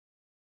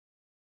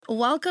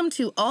Welcome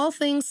to All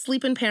Things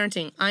Sleep and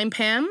Parenting. I'm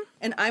Pam.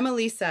 And I'm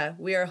Elisa.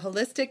 We are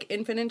holistic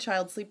infant and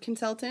child sleep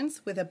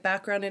consultants with a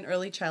background in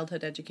early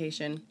childhood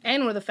education.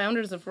 And we're the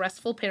founders of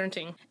Restful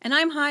Parenting. And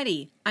I'm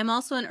Heidi. I'm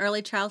also an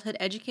early childhood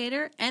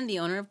educator and the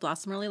owner of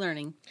Blossom Early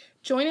Learning.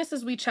 Join us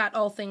as we chat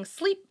all things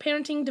sleep,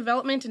 parenting,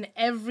 development, and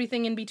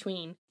everything in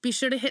between. Be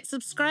sure to hit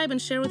subscribe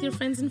and share with your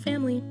friends and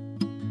family.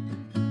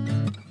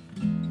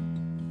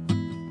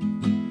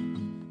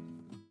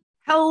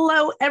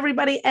 Hello,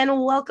 everybody,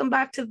 and welcome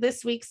back to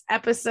this week's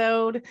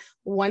episode.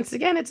 Once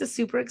again, it's a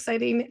super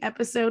exciting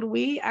episode.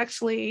 We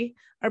actually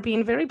are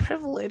being very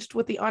privileged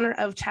with the honor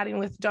of chatting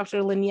with Dr.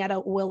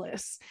 Lynetta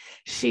Willis.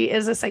 She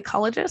is a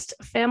psychologist,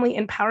 family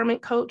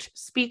empowerment coach,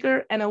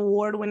 speaker, and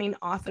award-winning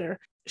author.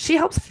 She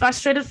helps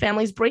frustrated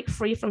families break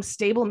free from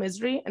stable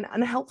misery and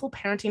unhelpful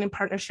parenting and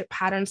partnership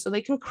patterns so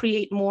they can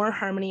create more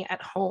harmony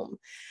at home.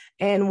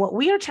 And what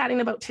we are chatting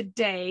about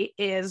today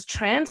is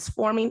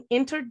transforming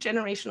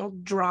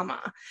intergenerational drama.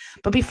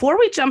 But before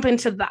we jump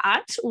into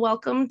that,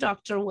 welcome,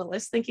 Dr.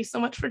 Willis. Thank you so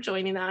much for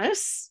joining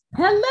us.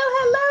 Hello.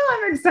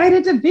 I'm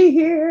excited to be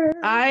here.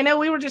 I know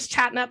we were just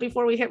chatting up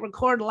before we hit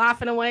record,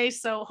 laughing away.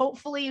 So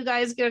hopefully you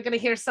guys are going to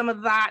hear some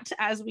of that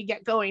as we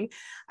get going.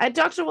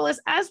 Dr. Willis,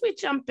 as we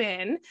jump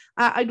in,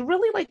 I'd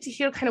really like to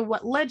hear kind of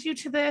what led you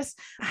to this,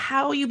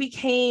 how you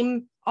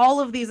became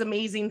all of these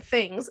amazing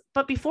things.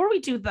 But before we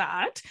do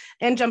that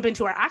and jump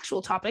into our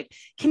actual topic,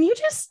 can you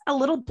just a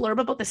little blurb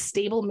about the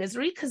stable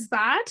misery? Because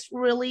that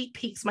really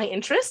piques my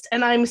interest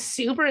and I'm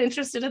super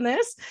interested in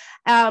this.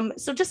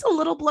 So just a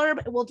little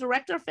blurb. We'll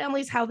direct our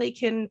families how they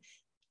can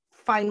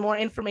find more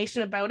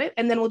information about it.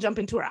 And then we'll jump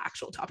into our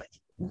actual topic.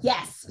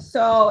 Yes.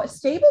 So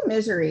stable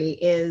misery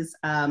is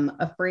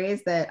a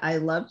phrase that I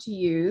love to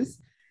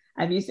use.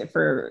 I've used it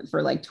for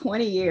like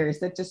 20 years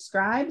that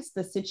describes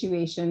the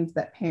situations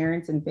that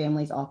parents and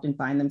families often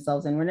find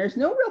themselves in when there's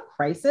no real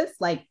crisis,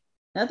 like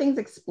nothing's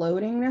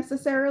exploding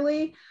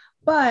necessarily,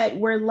 but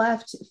we're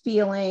left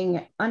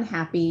feeling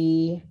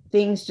unhappy.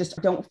 Things just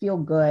don't feel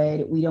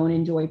good. We don't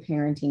enjoy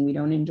parenting. We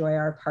don't enjoy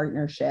our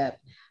partnership.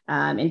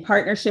 In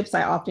partnerships,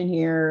 I often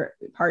hear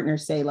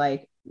partners say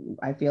like,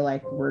 I feel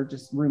like we're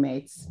just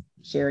roommates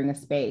sharing a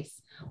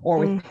space. Or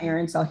with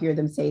parents, I'll hear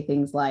them say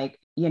things like,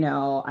 you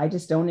know, I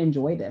just don't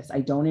enjoy this.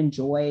 I don't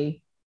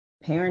enjoy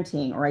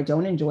parenting, or I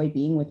don't enjoy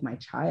being with my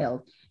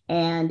child.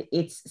 And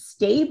it's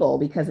stable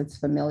because it's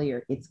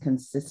familiar. It's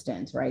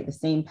consistent, right? The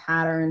same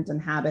patterns and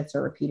habits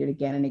are repeated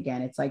again and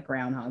again. It's like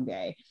Groundhog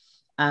Day.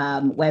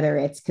 Whether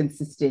it's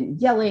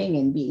consistent yelling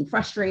and being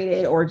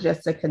frustrated or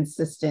just a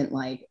consistent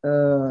like,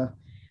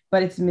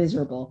 but it's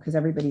miserable because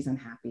everybody's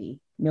unhappy.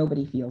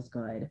 Nobody feels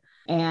good.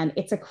 And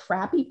it's a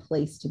crappy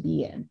place to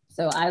be in.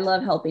 So I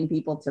love helping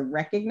people to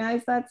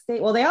recognize that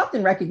state. Well, they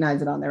often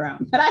recognize it on their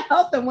own, but I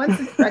help them once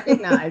it's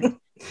recognized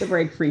to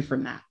break free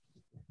from that.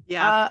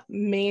 Yeah.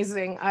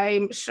 Amazing.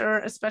 I'm sure,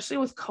 especially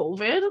with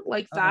COVID,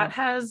 like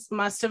that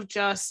must have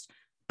just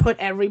put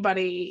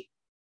everybody.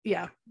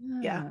 Yeah.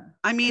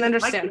 I mean,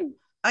 understand.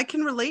 I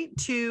can relate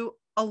to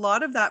a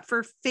lot of that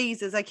for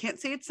phases. I can't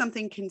say it's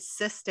something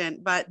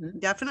consistent, but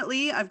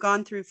definitely I've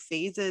gone through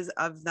phases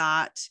of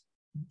that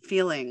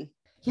feeling.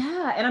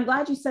 Yeah. And I'm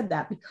glad you said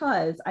that,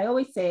 because I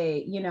always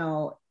say, you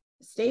know,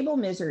 stable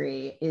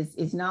misery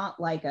is not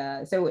like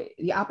so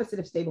the opposite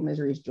of stable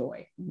misery is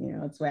joy. You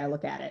know, that's the way I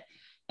look at it.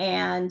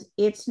 And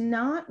it's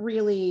not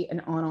really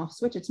an on-off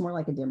switch. It's more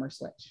like a dimmer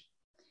switch.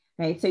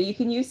 Right. So you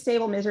can use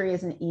stable misery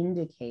as an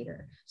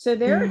indicator. So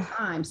there are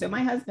times, so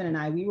my husband and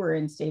I, we were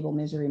in stable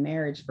misery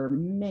marriage for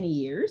many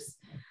years.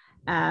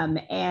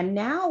 And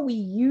now we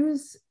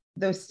use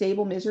those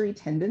stable misery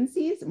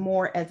tendencies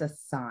more as a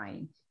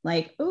sign.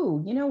 Like,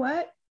 oh, you know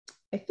what?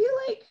 I feel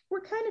like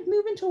we're kind of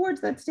moving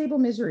towards that stable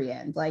misery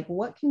end. Like,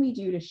 what can we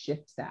do to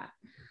shift that?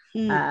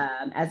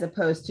 As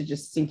opposed to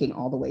just sinking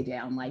all the way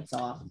down, lights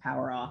off,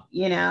 power off,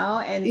 you know?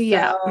 And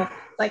so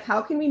like,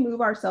 how can we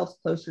move ourselves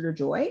closer to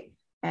joy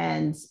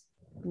and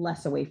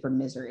less away from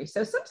misery?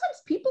 So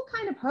sometimes people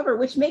kind of hover,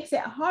 which makes it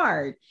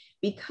hard,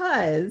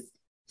 because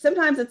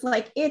sometimes it's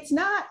like, it's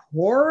not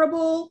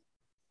horrible,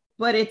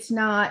 but it's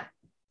not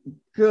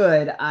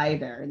good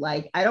either.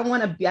 Like, I don't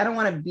want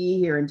to be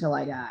here until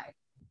I die.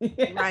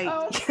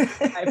 Right.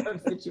 Type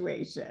of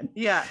situation.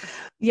 Yeah.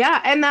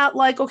 And that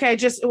like, okay, I'm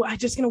just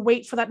going to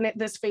wait for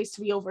this phase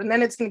to be over, and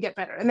then it's going to get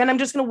better. And then I'm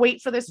just going to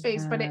wait for this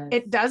phase, but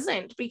it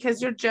doesn't,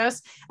 because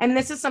and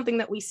this is something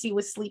that we see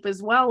with sleep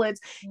as well. It's,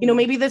 you know,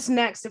 maybe this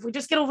next, if we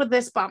just get over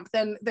this bump,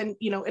 then,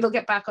 you know, it'll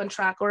get back on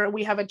track, or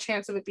we have a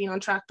chance of it being on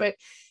track, but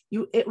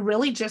it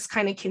really just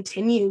kind of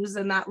continues.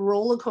 And that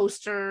roller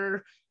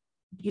coaster,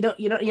 you're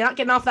not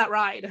getting off that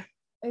ride.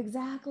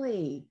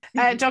 Exactly.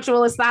 Dr.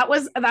 Willis,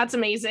 that's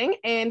amazing.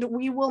 And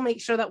we will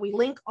make sure that we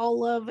link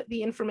all of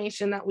the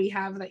information that we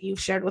have that you've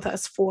shared with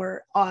us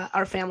for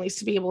our families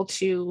to be able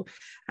to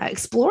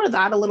explore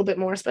that a little bit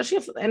more, especially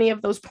if any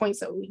of those points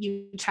that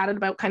you chatted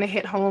about kind of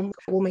hit home.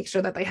 We'll make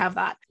sure that they have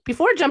that.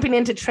 Before jumping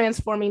into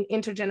transforming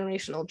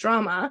intergenerational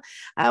drama,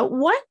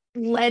 what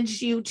led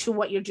you to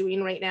what you're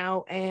doing right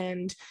now,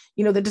 and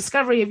the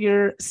discovery of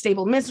your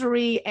stable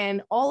misery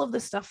and all of the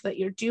stuff that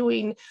you're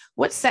doing?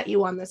 What set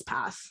you on this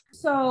path?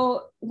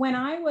 So when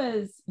I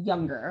was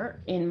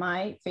younger in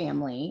my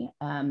family,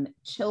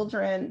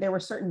 children, there were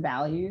certain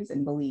values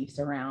and beliefs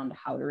around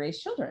how to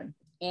raise children.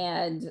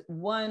 And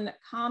one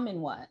common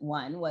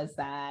one was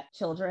that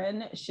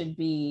children should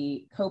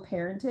be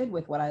co-parented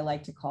with what I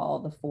like to call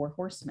the 4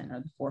 horsemen, or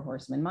the 4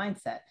 horsemen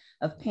mindset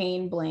of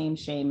pain, blame,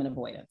 shame, and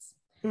avoidance.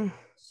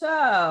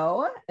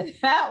 So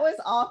that was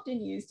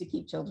often used to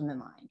keep children in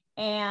line.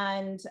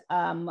 And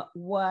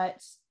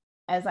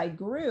as I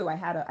grew, I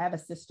have a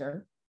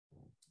sister.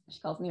 She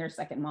calls me her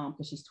second mom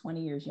because she's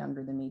 20 years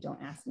younger than me.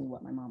 Don't ask me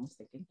what my mom was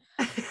thinking.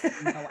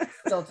 No, I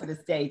still to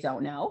this day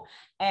don't know.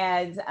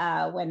 And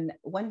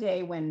one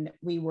day when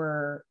we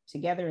were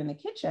together in the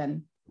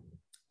kitchen,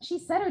 she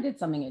said or did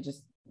something that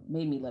just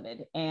made me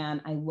livid.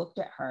 And I looked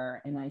at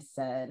her and I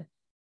said,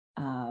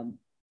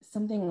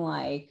 something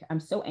like,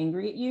 "I'm so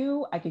angry at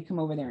you, I could come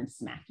over there and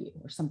smack you,"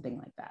 or something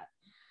like that.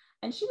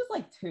 And she was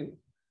like 2,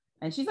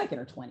 and she's like in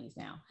her 20s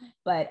now.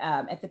 But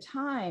at the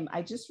time,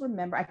 I just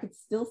remember, I could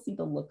still see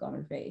the look on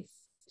her face.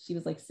 She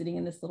was like sitting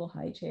in this little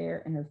high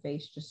chair and her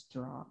face just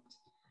dropped.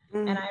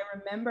 And I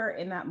remember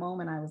in that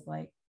moment, I was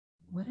like,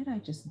 what did I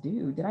just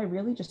do? Did I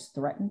really just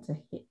threaten to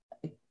hit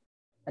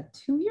a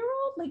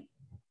 2-year-old? Like,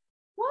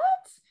 what?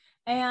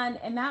 And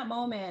in that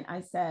moment,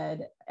 I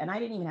said, and I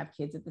didn't even have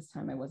kids at this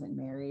time, I wasn't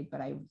married, but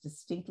I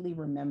distinctly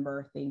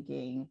remember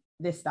thinking,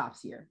 this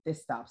stops here.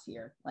 This stops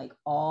here. Like,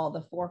 all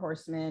the 4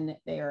 horsemen,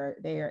 they are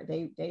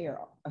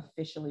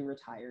officially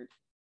retired,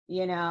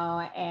 and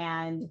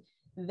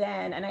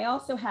I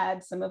also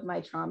had some of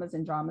my traumas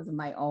and dramas of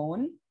my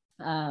own.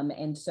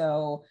 And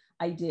so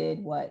I did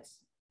what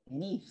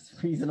any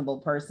reasonable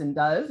person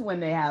does when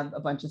they have a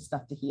bunch of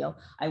stuff to heal.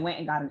 I went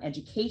and got an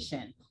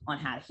education on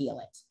how to heal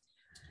it.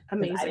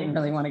 Amazing. I didn't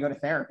really want to go to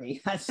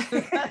therapy. That's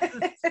too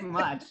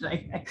much.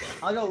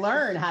 I'll go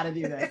learn how to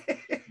do this.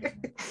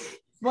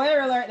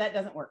 Spoiler alert, that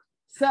doesn't work.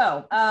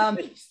 So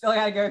you still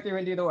got to go through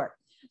and do the work.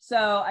 So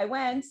I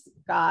went,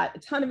 got a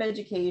ton of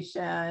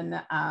education,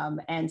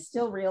 and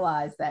still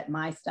realized that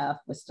my stuff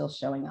was still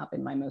showing up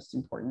in my most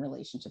important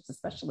relationships,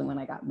 especially when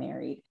I got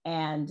married.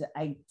 And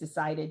I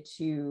decided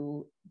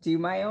to do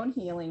my own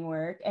healing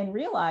work, and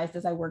realized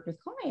as I worked with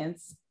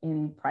clients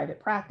in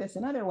private practice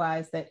and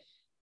otherwise that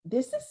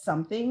this is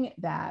something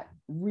that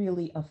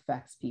really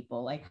affects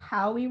people, like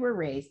how we were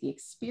raised, the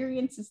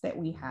experiences that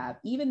we have,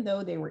 even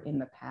though they were in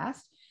the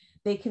past,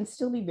 they can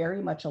still be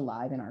very much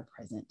alive in our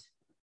present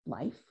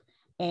life.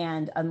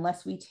 And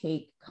unless we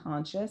take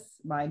conscious,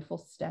 mindful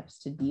steps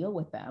to deal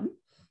with them,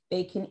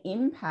 they can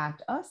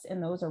impact us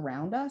and those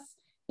around us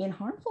in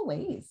harmful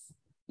ways,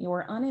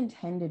 or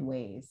unintended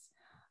ways.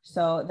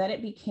 So that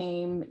it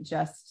became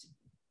just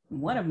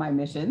one of my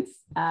missions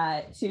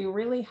to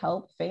really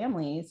help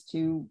families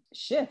to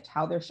shift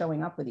how they're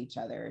showing up with each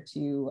other,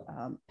 to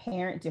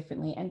parent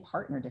differently and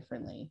partner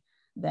differently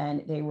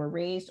than they were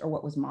raised or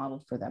what was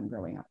modeled for them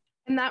growing up.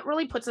 And that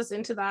really puts us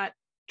into that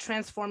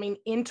transforming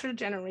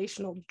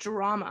intergenerational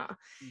drama.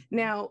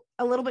 Now,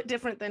 a little bit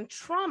different than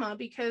trauma,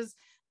 because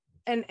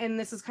and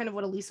this is kind of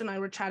what Elisa and I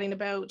were chatting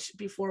about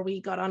before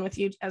we got on with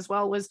you as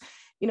well, was,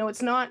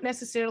 it's not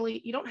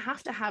necessarily, you don't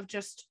have to have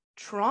just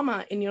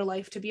trauma in your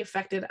life to be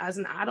affected as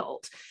an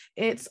adult.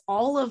 It's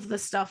all of the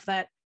stuff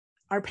that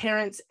our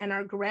parents and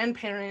our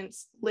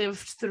grandparents lived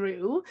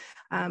through,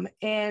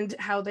 and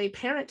how they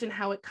parent and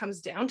how it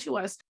comes down to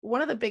us.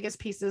 One of the biggest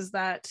pieces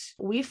that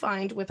we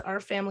find with our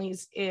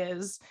families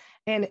is,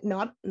 and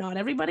not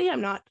everybody,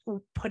 I'm not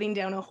putting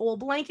down a whole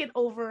blanket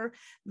over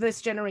this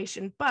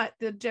generation, but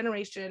the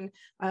generation,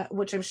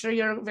 which I'm sure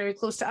you're very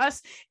close to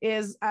us,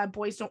 is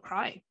boys don't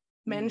cry.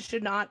 Men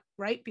should not,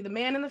 be the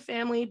man in the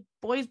family.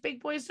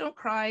 Big boys don't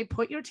cry.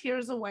 Put your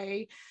tears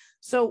away.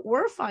 So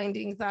we're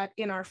finding that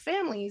in our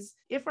families,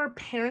 if our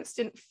parents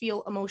didn't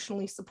feel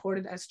emotionally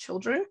supported as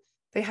children,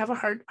 they have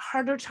a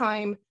harder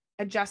time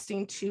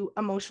adjusting to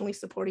emotionally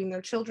supporting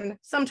their children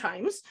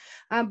sometimes.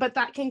 But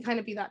that can kind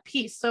of be that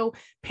piece. So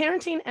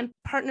parenting and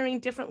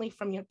partnering differently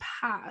from your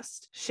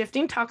past,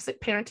 shifting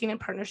toxic parenting and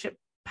partnership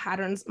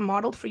patterns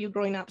modeled for you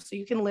growing up so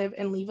you can live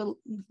and leave a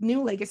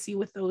new legacy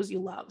with those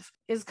you love,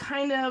 is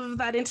kind of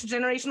that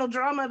intergenerational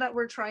drama that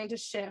we're trying to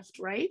shift,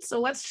 right?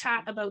 So let's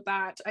chat about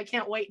that. I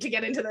can't wait to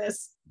get into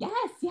this.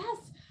 Yes.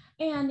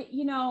 And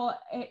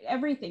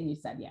everything you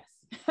said, yes.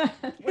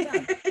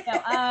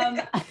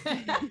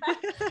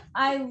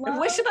 I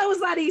wish that was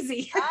that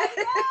easy.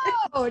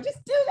 I know.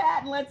 Just do that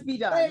and let's be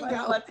done.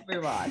 Let's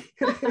move on.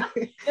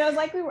 It was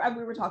like we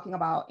were talking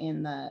about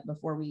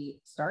before we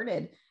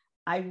started.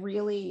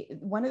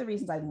 One of the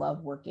reasons I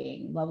love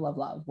working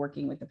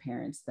with the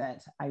parents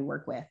that I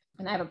work with,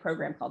 and I have a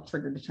program called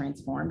Triggered to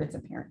Transform. It's a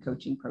parent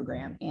coaching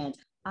program, and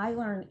I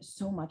learn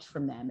so much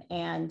from them.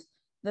 And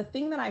the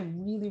thing that I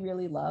really,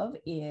 really love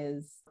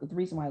is the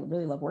reason why I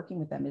really love working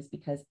with them is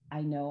because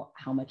I know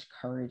how much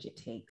courage it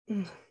takes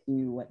to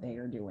do what they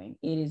are doing.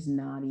 It is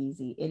not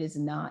easy. It is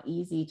not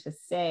easy to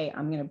say,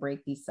 I'm going to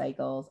break these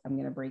cycles. I'm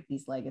going to break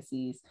these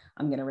legacies.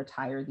 I'm going to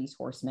retire these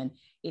horsemen.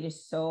 It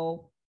is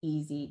so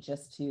easy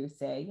just to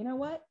say, you know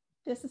what?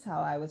 This is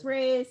how I was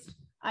raised.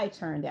 I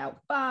turned out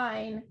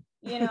fine.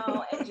 And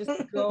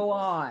just go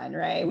on,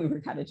 right? We were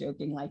kind of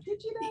joking, like,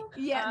 did you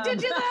though? Yeah,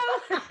 did you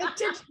though?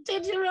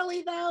 did you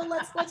really though?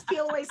 Let's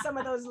peel away some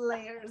of those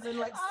layers and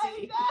let's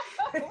see.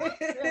 What's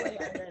really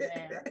under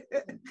there?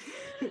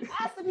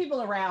 Ask the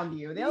people around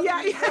you. They'll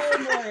give you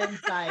way more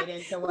insight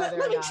into whether.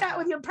 Let me chat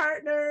with your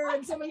partner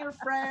and some of your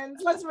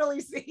friends. Let's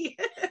really see.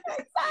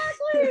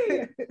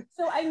 Exactly.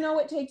 So I know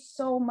it takes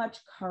so much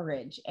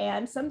courage,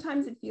 and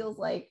sometimes it feels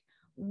like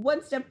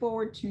one step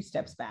forward, two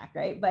steps back,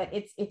 right? But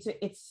it's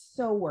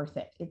so worth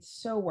it. It's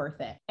so worth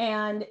it.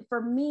 And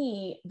for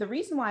me, the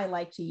reason why I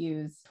like to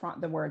use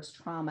the words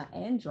trauma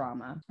and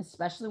drama,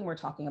 especially when we're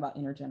talking about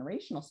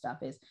intergenerational stuff,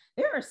 is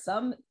there are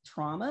some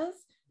traumas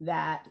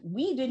that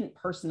we didn't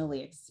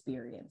personally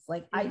experience.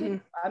 Like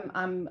I'm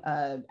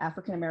an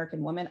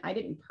African-American woman. I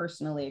didn't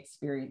personally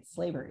experience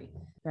slavery,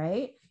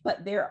 right?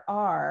 But there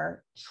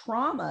are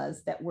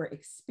traumas that were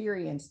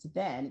experienced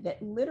then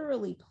that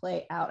literally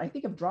play out. I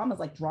think of dramas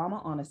like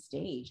drama on a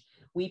stage.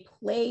 We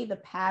play the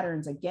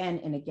patterns again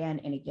and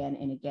again and again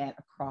and again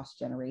across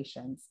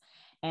generations.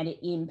 And it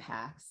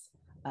impacts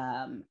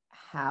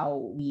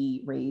how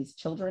we raise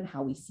children,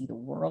 how we see the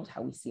world,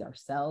 how we see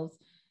ourselves.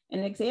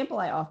 An example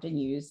I often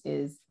use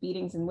is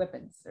beatings and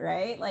whippings,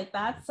 right? Like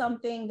that's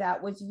something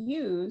that was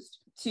used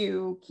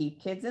to keep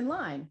kids in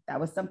line. That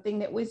was something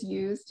that was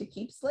used to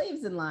keep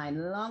slaves in line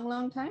a long,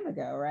 long time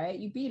ago, right?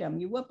 You beat them,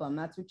 you whip them,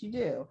 that's what you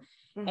do.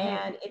 Mm-hmm.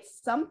 And it's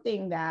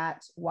something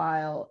that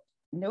while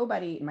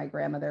nobody, my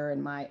grandmother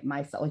and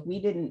myself, like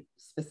we didn't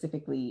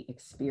specifically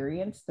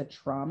experience the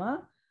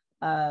trauma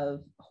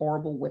of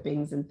horrible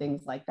whippings and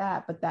things like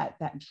that, but that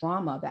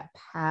drama, that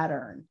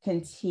pattern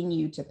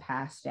continued to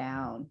pass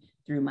down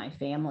through my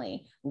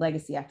family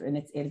legacy after, and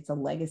it's a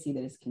legacy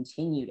that is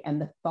continued.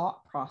 And the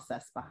thought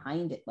process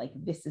behind it, like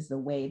this is the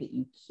way that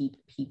you keep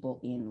people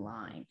in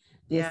line.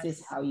 This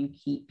is how you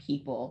keep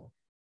people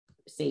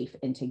safe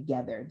and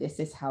together. This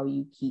is how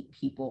you keep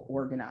people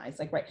organized.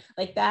 Like, right,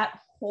 like that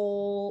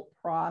whole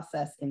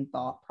process and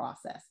thought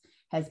process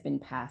has been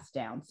passed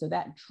down. So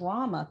that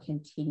drama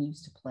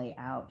continues to play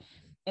out.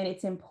 And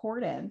it's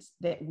important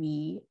that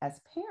we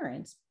as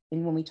parents,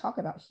 and when we talk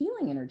about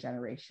healing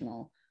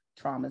intergenerational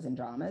traumas and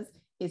dramas,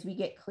 is we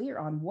get clear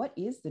on what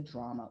is the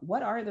drama?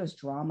 What are those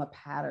drama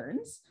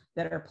patterns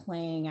that are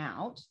playing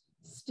out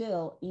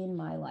still in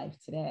my life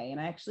today? And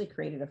I actually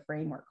created a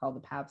framework called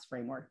the PATHS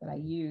framework that I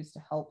use to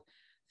help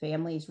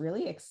families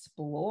really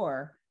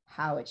explore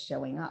how it's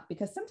showing up,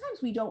 because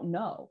sometimes we don't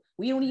know.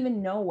 We don't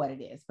even know what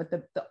it is. But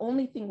the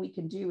only thing we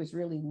can do is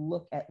really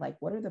look at like,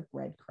 what are the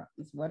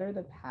breadcrumbs? What are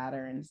the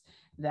patterns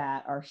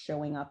that are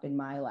showing up in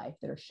my life,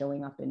 that are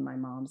showing up in my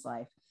mom's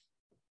life?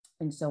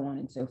 And so on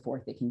and so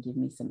forth, that can give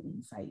me some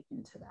insight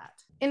into that.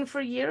 And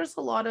for years,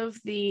 a lot of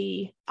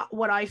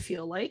what I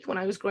feel like when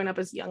I was growing up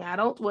as a young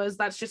adult was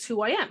that's just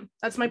who I am.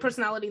 That's my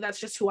personality. That's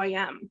just who I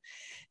am.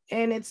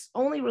 And it's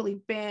only really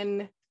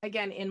been,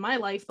 again, in my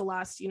life, the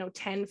last,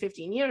 10,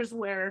 15 years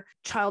where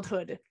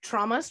childhood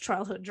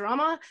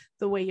drama,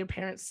 the way your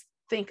parents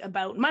think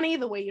about money,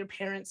 the way your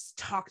parents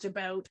talked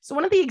about. So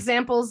one of the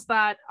examples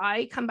that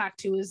I come back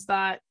to is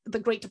that the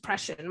Great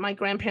Depression, my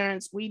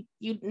grandparents,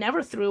 you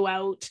never threw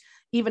out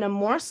even a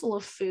morsel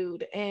of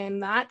food.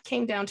 And that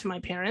came down to my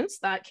parents,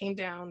 that came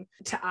down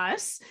to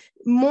us.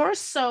 More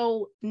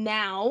so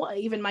now,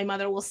 even my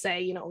mother will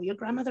say, your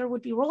grandmother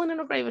would be rolling in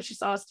her grave if she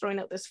saw us throwing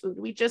out this food.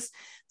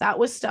 That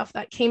was stuff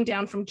that came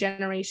down from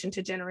generation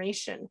to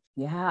generation.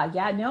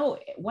 Yeah, no,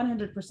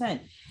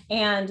 100%.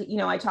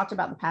 And, I talked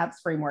about the PATHS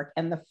framework,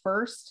 and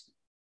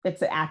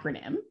it's an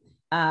acronym.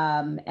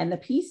 And the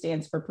P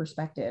stands for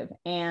perspective.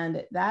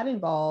 And that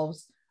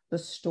involves the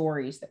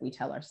stories that we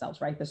tell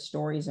ourselves, right? The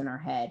stories in our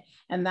head.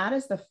 And that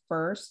is the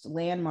first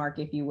landmark,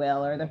 if you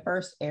will, or the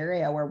first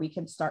area where we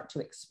can start to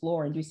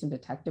explore and do some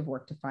detective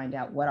work to find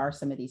out what are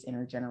some of these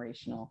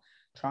intergenerational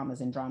traumas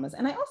and dramas.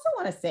 And I also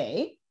want to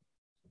say,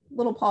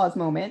 little pause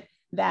moment,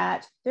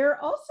 that there are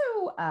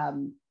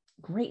also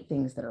great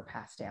things that are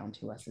passed down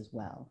to us as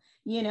well,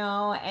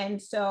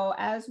 And so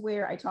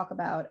I talk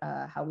about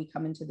how we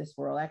come into this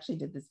world, I actually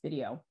did this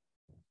video.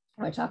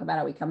 I talk about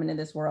how we come into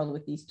this world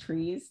with these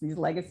trees, these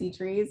legacy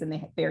trees,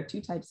 and they are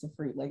two types of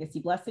fruit: legacy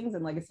blessings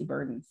and legacy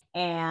burdens.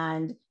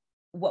 And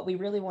what we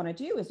really want to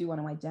do is we want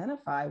to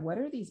identify what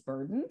are these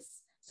burdens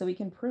so we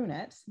can prune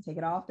it, take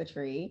it off the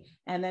tree.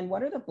 And then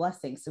what are the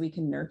blessings so we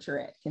can nurture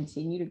it,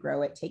 continue to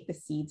grow it, take the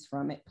seeds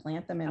from it,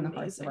 plant them in the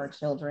hearts of our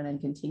children,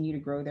 and continue to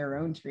grow their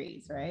own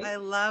trees, right? I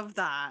love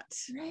that.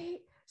 Right.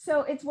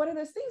 So it's one of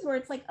those things where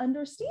it's like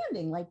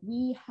understanding, like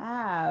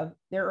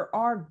there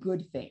are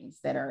good things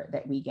that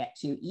we get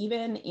to,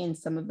 even in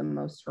some of the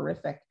most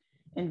horrific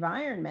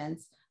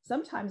environments.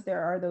 sometimes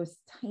there are those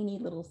tiny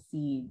little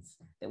seeds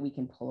that we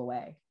can pull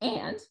away.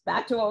 And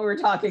back to what we were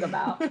talking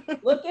about,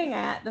 looking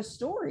at the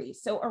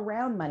stories. So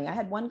around money, I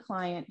had one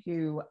client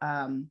who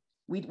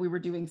we were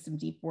doing some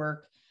deep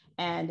work,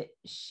 and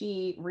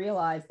she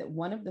realized that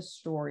one of the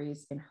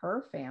stories in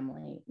her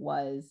family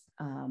was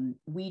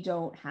we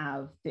don't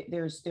have,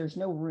 there's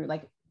no room,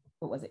 like,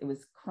 what was it? It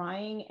was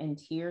crying and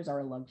tears are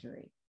a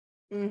luxury.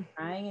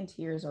 Crying and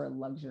tears are a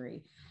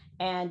luxury.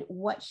 And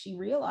what she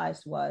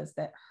realized was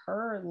that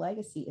her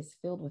legacy is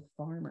filled with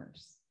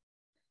farmers.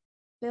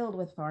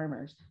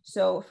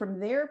 So from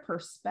their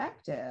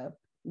perspective,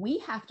 we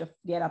have to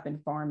get up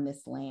and farm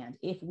this land.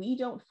 If we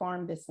don't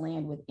farm this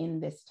land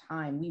within this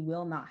time, we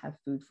will not have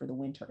food for the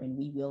winter and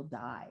we will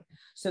die.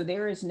 So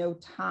there is no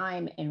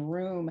time and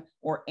room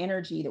or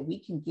energy that we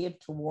can give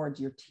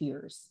towards your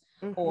tears.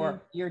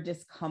 Or your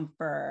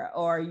discomfort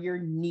or your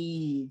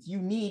needs. You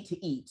need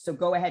to eat, so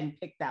go ahead and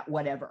pick that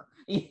whatever,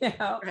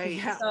 Right.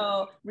 Yeah.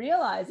 So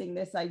realizing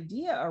this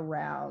idea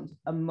around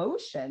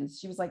emotions,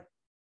 she was like,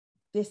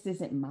 this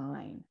isn't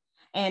mine.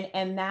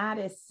 And that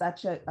is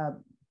such a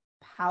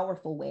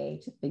powerful way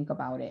to think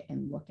about it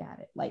and look at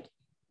it. Like,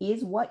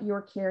 is what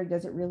you're carrying,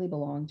 does it really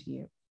belong to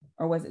you?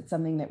 Or was it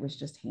something that was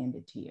just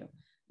handed to you?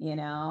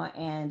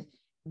 And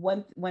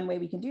one way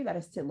we can do that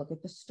is to look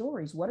at the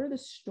stories. What are the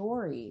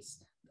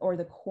stories or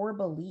the core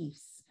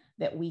beliefs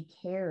that we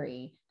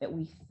carry, that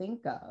we think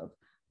of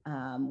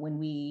when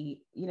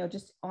we,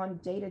 just on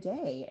day to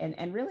day,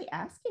 and really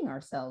asking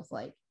ourselves,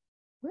 like,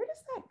 where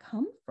does that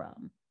come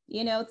from?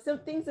 So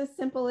things as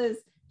simple as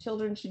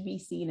children should be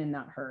seen and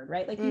not heard,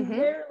 right? Like you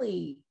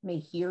rarely may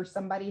hear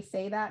somebody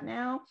say that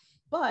now,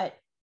 but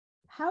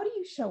how do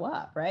you show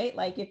up, right?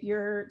 Like if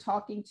you're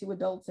talking to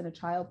adults and a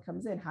child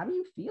comes in, how do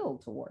you feel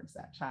towards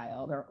that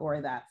child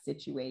or that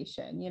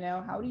situation?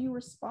 How do you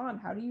respond?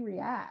 How do you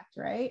react,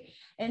 right?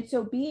 And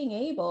so being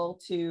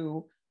able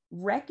to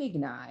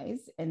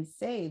recognize and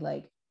say,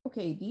 like,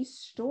 okay, these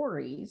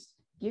stories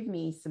give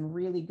me some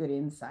really good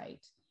insight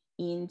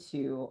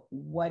into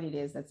what it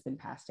is that's been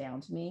passed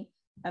down to me.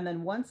 And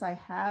then once I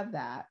have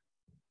that,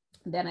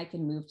 then I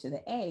can move to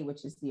the A,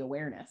 which is the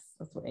awareness.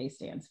 That's what A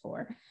stands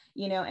for,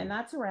 and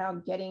that's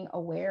around getting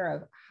aware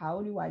of,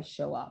 how do I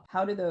show up?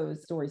 How do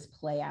those stories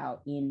play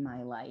out in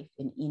my life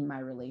and in my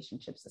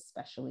relationships,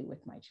 especially with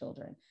my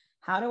children?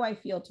 How do I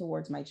feel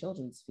towards my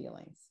children's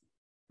feelings,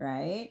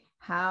 right?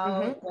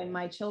 How, when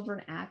my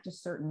children act a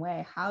certain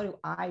way, how do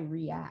I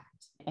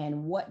react?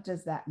 And what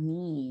does that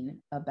mean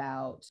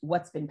about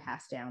what's been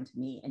passed down to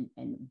me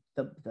and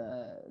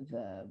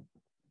the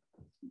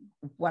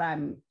what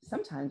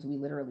sometimes we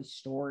literally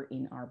store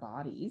in our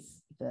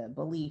bodies, the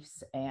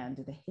beliefs and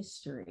the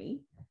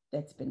history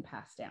that's been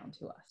passed down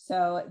to us.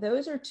 So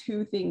those are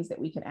two things that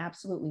we can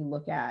absolutely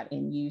look at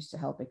and use to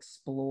help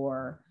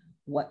explore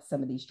what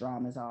some of these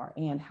dramas are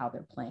and how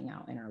they're playing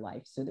out in our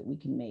life, so that we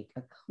can make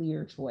a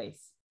clear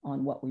choice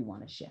on what we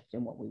want to shift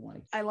and what we want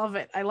to. I love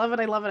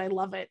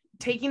it.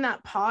 Taking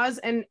that pause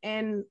and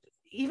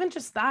even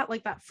just that,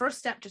 like that first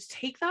step, just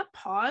take that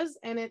pause,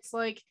 and it's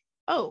like,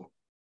 oh,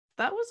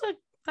 that was a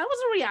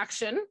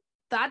reaction.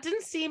 That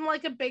didn't seem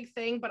like a big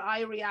thing, but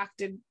I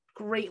reacted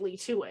greatly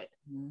to it.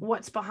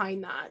 What's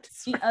behind that?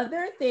 The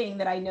other thing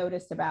that I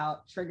noticed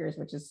about triggers,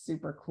 which is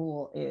super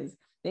cool, is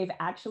they've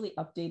actually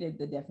updated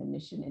the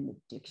definition in the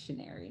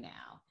dictionary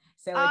now.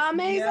 So it's,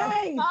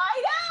 amazing.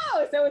 I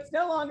know. So it's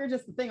no longer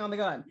just the thing on the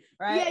gun,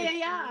 right?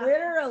 Yeah.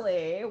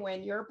 Literally,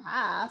 when your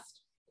past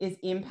is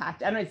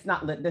impacted, I know it's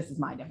not, this is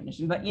my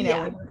definition, but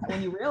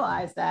when you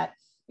realize that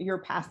your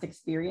past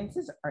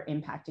experiences are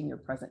impacting your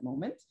present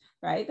moment,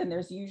 right? Then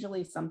there's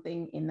usually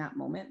something in that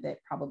moment that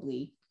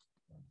probably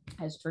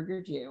has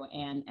triggered you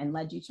and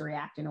led you to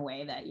react in a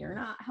way that you're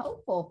not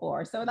helpful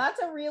for. So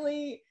that's a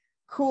really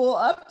cool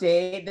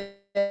update.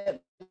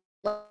 It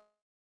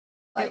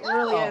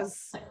really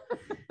is.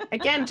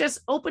 Again, just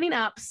opening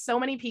up so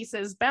many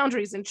pieces,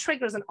 boundaries and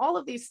triggers and all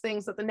of these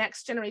things that the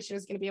next generation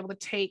is going to be able to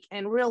take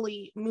and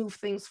really move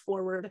things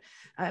forward,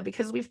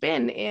 because we've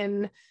been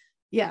in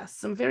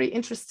some very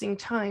interesting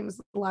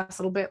times the last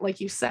little bit, like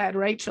you said,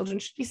 right? Children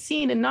should be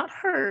seen and not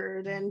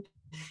heard, and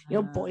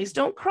boys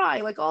don't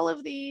cry, like all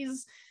of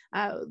these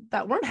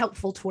that weren't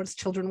helpful towards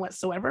children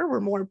whatsoever, were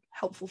more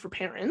helpful for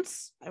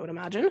parents, I would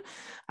imagine.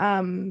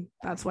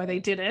 That's why they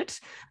did it.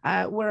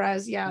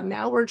 Whereas,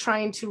 now we're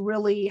trying to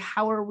really,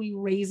 how are we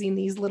raising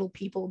these little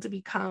people to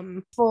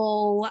become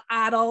full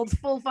adults,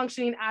 full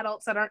functioning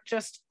adults that aren't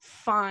just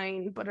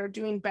fine, but are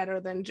doing better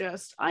than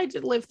just, I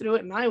did live through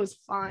it and I was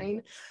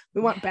fine.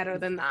 We want better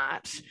than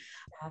that.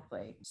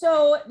 Exactly.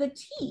 So the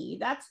T,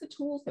 that's the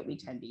tools that we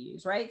tend to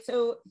use, right?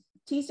 So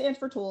T stands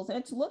for tools, and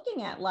it's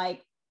looking at,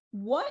 like,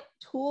 what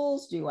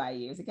tools do I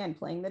use? Again,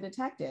 playing the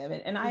detective.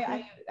 And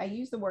I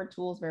use the word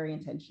tools very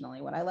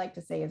intentionally. What I like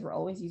to say is we're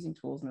always using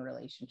tools in a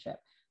relationship.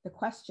 The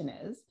question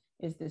is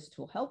this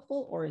tool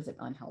helpful or is it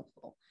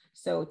unhelpful?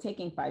 So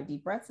taking 5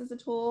 deep breaths is a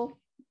tool.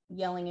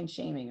 Yelling and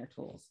shaming are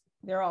tools.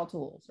 They're all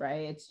tools,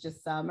 right? It's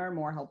just some are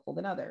more helpful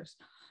than others.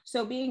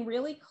 So being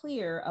really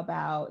clear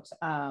about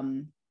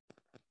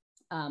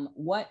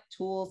what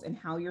tools and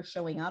how you're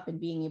showing up, and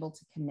being able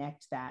to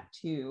connect that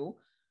to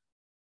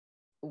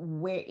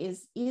where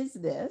is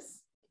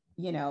this,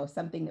 you know,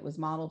 something that was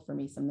modeled for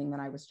me, something that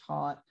I was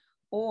taught,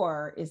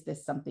 or is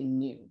this something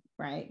new,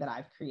 right, that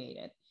I've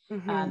created?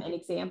 An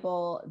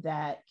example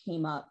that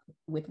came up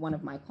with one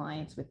of my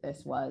clients with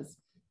this was,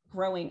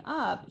 growing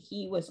up,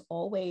 he was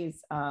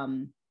always,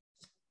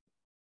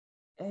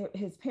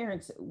 his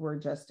parents were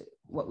just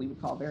what we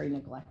would call very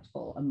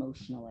neglectful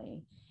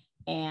emotionally.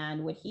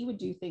 And when he would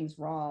do things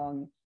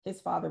wrong,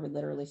 his father would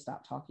literally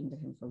stop talking to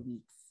him for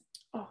weeks.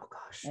 Oh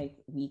gosh. Like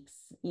weeks,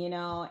 you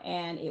know,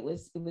 and it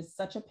was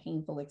such a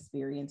painful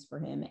experience for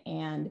him.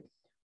 And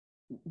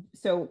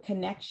so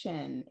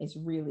connection is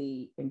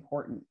really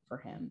important for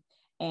him.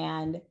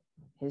 And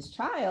his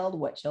child,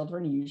 what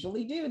children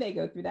usually do, they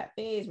go through that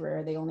phase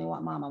where they only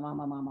want mama,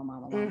 mama, mama,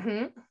 mama,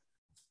 mama.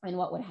 And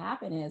what would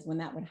happen is, when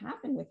that would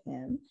happen with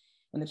him,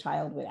 when the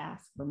child would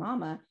ask for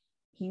mama,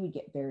 he would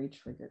get very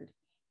triggered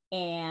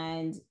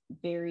and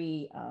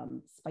very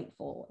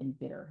spiteful and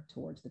bitter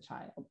towards the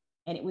child.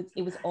 And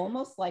it was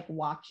almost like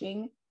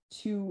watching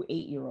two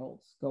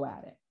 8-year-olds go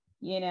at it,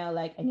 you know,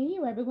 like, I need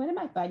you every one of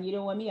my fun. You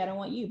don't want me, I don't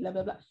want you, blah,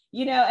 blah, blah,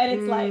 you know, and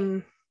it's like,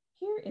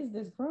 here is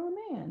this grown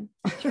man.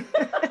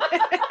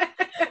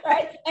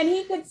 Right. And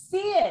he could see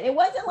it. It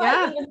wasn't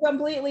like he was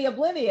completely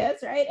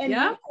oblivious, right? And he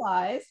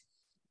realized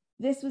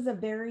this was a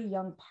very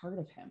young part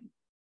of him,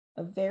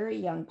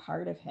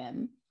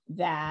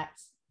 that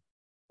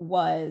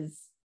was,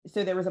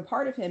 so there was a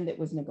part of him that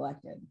was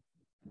neglected.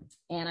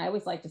 And I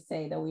always like to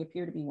say, though we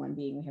appear to be one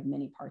being, we have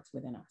many parts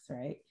within us,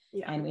 right?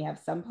 Yeah. And we have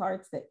some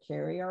parts that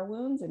carry our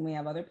wounds, and we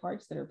have other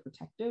parts that are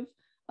protective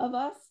of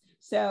us.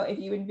 So if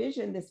you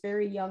envision this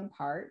very young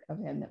part of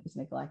him that was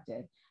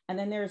neglected, and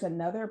then there's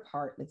another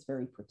part that's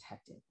very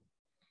protected,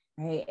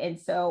 right? And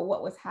so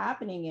what was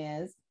happening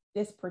is,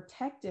 this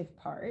protective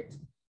part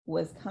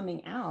was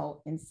coming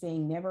out and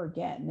saying, never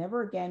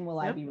again will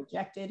I be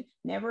rejected.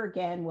 Never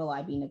again will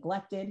I be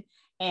neglected.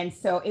 And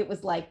so it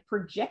was like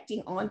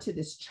projecting onto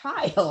this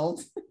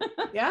child,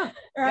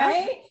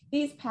 right?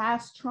 These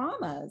past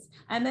traumas.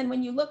 And then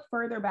when you look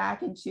further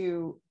back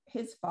into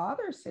his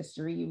father's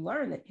history, you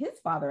learn that his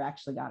father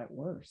actually got it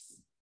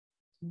worse,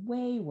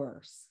 way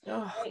worse.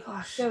 Oh, right?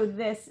 gosh. So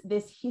this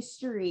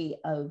history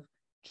of,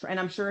 and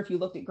I'm sure if you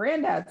looked at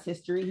granddad's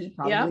history, he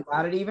probably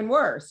got it even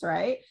worse,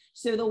 right?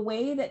 So the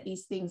way that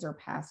these things are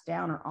passed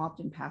down are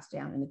often passed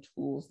down in the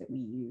tools that we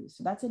use.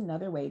 So that's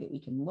another way that we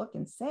can look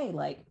and say,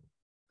 like,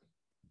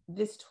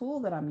 this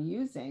tool that I'm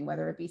using,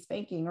 whether it be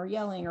spanking or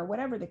yelling or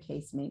whatever the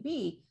case may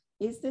be,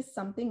 is this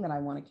something that I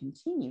want to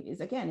continue?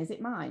 Is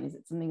it mine? Is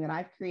it something that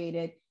I've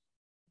created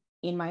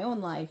in my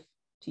own life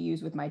to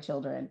use with my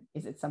children?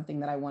 Is it something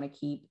that I want to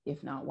keep?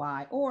 If not,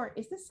 why? Or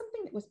is this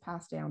something that was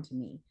passed down to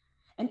me?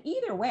 And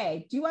either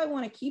way, do I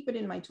want to keep it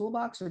in my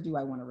toolbox, or do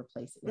I want to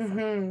replace it with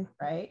something,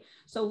 right?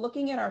 So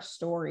looking at our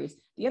stories,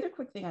 the other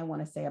quick thing I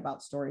want to say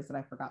about stories that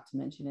I forgot to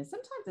mention is,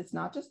 sometimes it's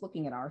not just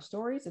looking at our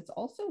stories, it's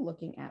also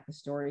looking at the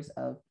stories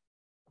of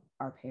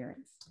our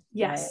parents,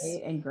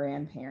 right? And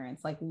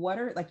grandparents. Like, what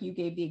are, like you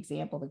gave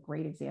the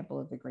great example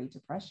of the Great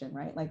Depression,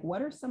 right? Like,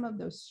 what are some of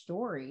those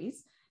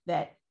stories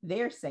that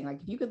they're saying?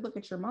 Like, if you could look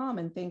at your mom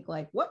and think,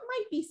 like, what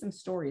might be some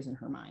stories in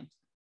her mind,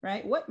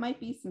 right? What might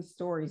be some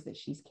stories that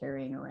she's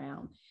carrying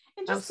around?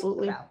 And just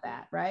think about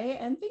that, right?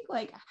 And think,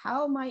 like,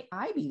 how might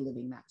I be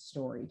living that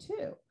story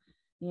too,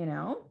 you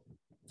know?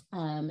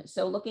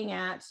 So looking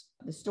at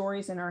the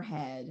stories in our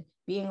head,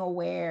 being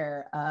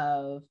aware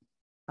of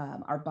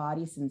our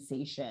body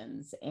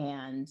sensations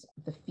and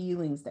the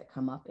feelings that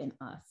come up in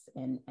us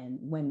and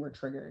when we're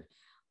triggered.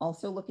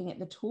 Also looking at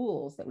the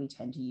tools that we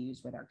tend to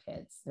use with our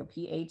kids. So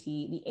PAT,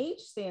 the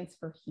H stands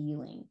for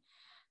healing.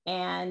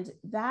 And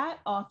that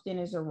often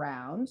is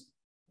around,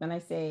 when I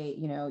say,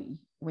 you know,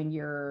 when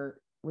you're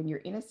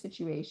in a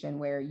situation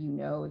where you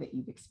know that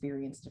you've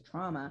experienced a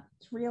trauma,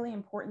 it's really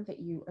important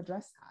that you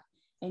address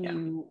that and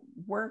you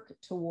work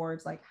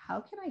towards, like,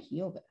 how can I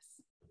heal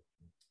this?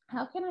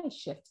 How can I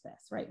shift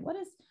this, right?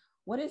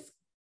 What is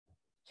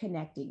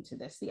connecting to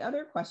this? The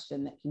other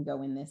question that can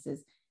go in this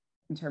is,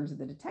 in terms of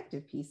the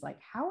detective piece, like,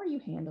 how are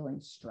you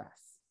handling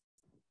stress?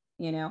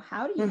 You know,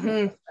 how do you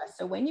handle stress?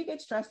 So when you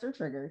get stressed or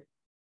triggered,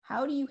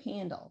 how do you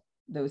handle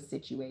those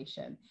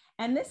situations?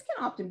 And this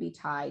can often be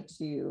tied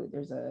to,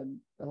 there's a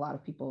lot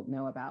of people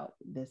know about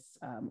this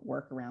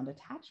work around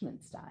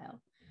attachment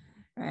style,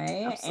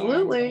 right?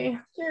 Absolutely.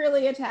 And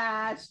securely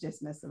attached,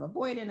 dismissive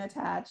avoidant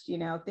attached, you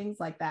know,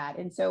 things like that.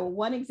 And so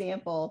one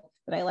example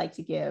that I like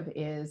to give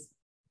is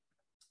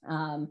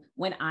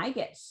when I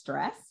get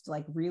stressed,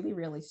 like really,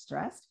 really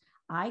stressed,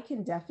 I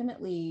can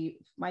definitely,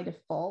 my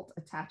default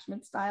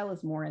attachment style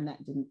is more in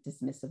that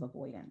dismissive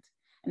avoidant.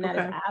 And that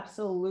is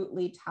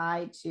absolutely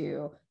tied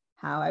to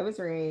how I was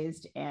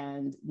raised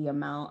and the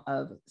amount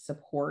of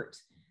support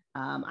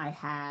I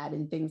had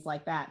and things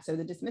like that. So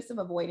the dismissive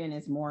avoidant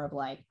is more of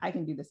like, I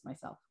can do this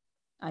myself.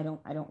 I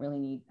don't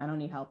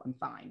need help. I'm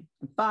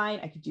fine.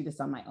 I could do this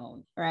on my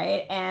own.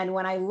 Right. And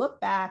when I look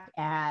back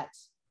at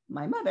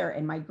my mother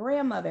and my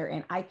grandmother,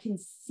 and I can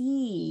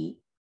see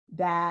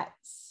that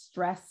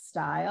stress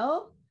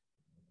style,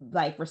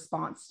 like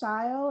response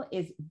style,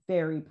 is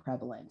very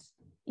prevalent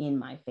in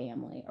my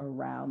family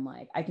around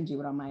like, I can do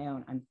it on my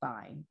own, I'm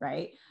fine,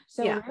 right?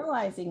 So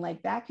realizing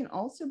like that can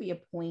also be a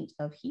point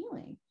of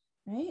healing,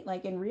 right?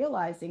 Like, and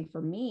realizing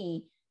for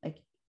me, like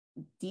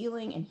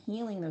dealing and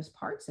healing those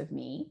parts of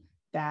me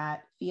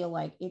that feel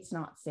like it's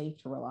not safe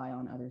to rely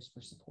on others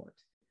for support.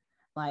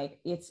 Like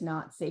it's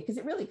not safe, because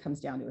it really comes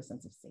down to a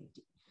sense of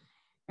safety,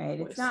 right?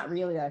 It's not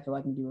really that I feel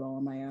like I can do it all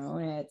on my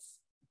own. It's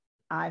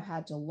I've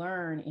had to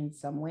learn in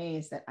some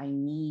ways that I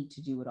need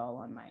to do it all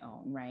on my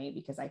own, right?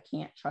 Because I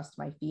can't trust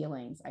my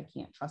feelings. I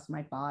can't trust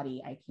my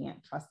body. I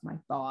can't trust my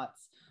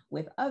thoughts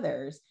with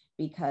others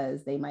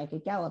because they might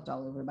get galloped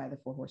all over by the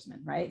four horsemen,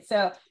 right?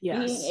 So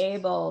being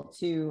able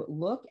to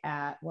look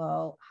at,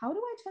 well, how do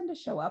I tend to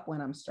show up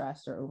when I'm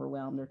stressed or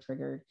overwhelmed or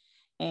triggered?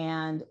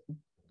 And,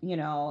 you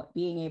know,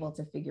 being able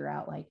to figure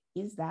out like,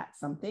 is that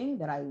something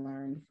that I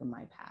learned from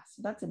my past?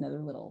 So that's another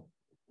little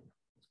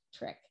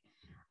trick.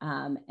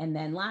 And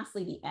then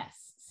lastly, the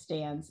S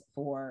stands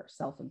for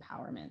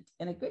self-empowerment.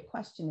 And a good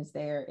question is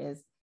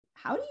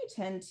how do you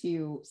tend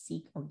to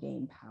seek or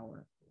gain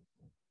power,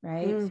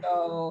 right?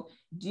 So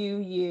do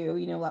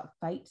you know what,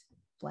 fight,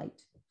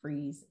 flight,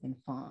 freeze, and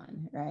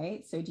fawn,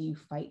 right? So do you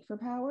fight for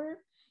power?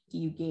 Do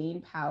you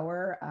gain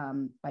power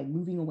by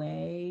moving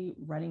away,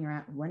 running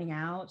around, running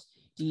out?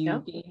 Do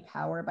you gain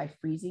power by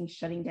freezing,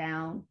 shutting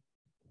down,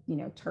 you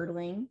know,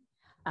 turtling?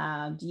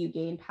 Do you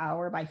gain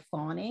power by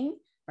fawning?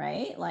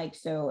 Right? Like,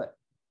 so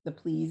the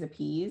please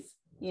appease,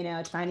 you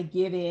know, trying to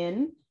give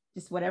in,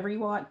 just whatever you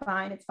want,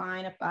 fine, it's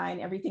fine, I'm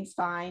fine, everything's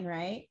fine,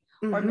 right?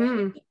 Or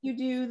maybe you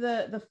do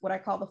the what I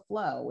call the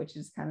flow, which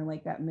is kind of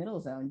like that middle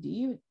zone. Do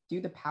you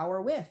do the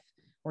power with,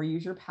 or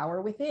use your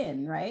power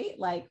within, right?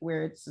 Like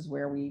where this is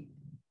where we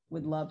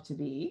would love to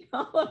be,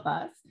 all of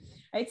us,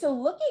 right? So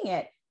looking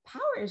at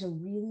power is a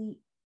really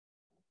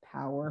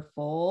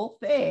powerful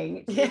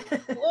thing to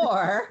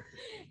explore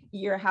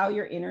how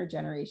your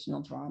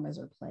intergenerational traumas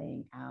are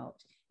playing out,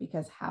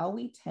 because how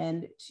we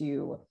tend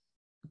to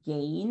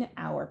gain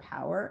our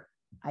power,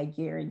 I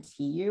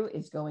guarantee you,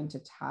 is going to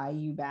tie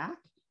you back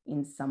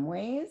in some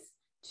ways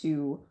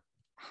to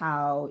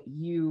how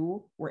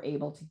you were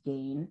able to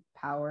gain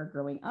power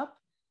growing up,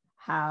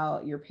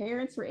 how your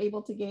parents were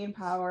able to gain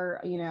power,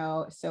 you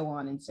know, so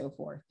on and so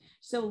forth.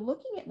 So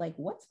looking at like,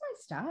 what's my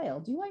style?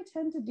 Do I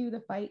tend to do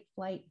the fight,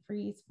 flight,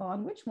 freeze,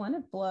 fawn? Which one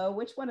of flow?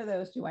 Which one of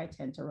those do I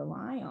tend to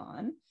rely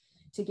on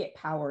to get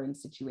power in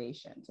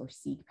situations or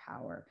seek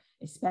power,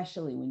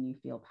 especially when you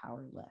feel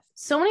powerless?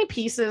 So many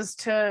pieces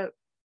to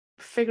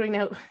figuring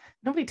out.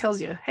 Nobody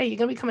tells you, hey, you're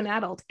going to become an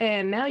adult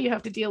and now you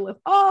have to deal with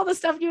all the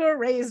stuff you were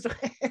raised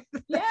with.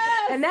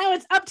 Yes. And now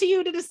it's up to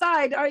you to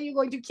decide, are you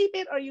going to keep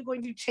it? Are you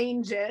going to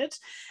change it?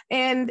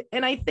 And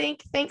I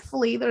think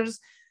thankfully there's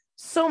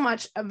so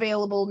much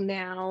available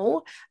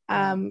now.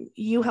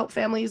 You help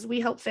families, we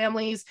help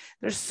families.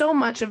 There's so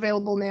much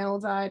available now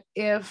that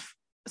if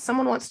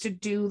someone wants to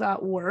do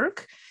that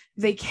work,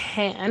 they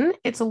can.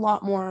 It's a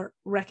lot more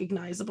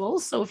recognizable.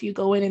 So if you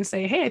go in and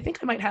say, hey, I think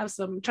I might have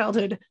some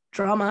childhood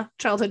trauma,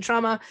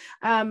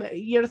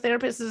 your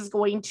therapist is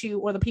going to,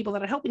 or the people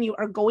that are helping you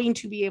are going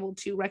to be able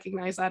to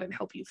recognize that and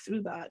help you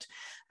through that.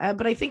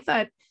 But I think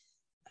that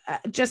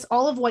just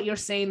all of what you're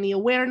saying, the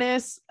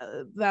awareness,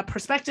 that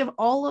perspective,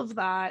 all of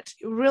that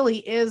really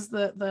is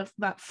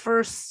that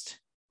first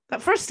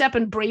step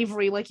in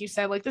bravery. Like you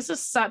said, like this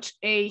is such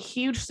a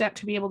huge step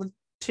to be able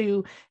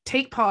to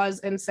take pause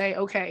and say,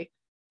 okay,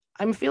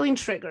 I'm feeling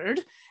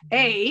triggered.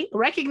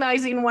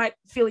 Recognizing what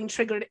feeling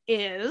triggered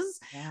is,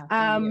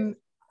 and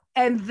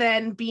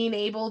then being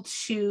able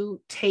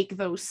to take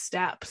those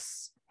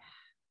steps.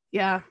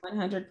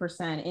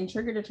 100%. In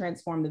Trigger to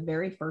Transform, the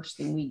very first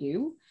thing we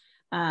do,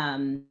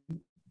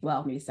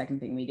 well, maybe the second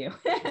thing we do,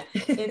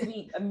 is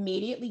we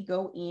immediately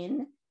go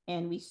in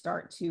and we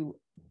start to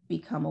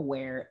become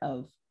aware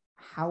of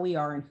how we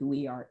are and who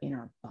we are in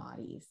our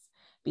bodies.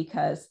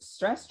 Because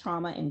stress,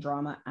 trauma, and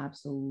drama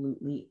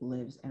absolutely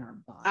lives in our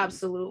body.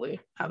 Absolutely.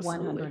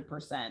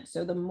 100%.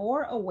 So the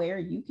more aware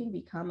you can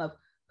become of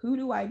who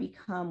do I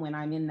become when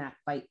I'm in that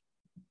fight,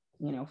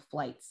 you know,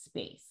 flight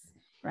space,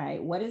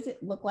 right? What does it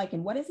look like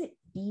and what does it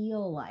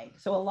feel like?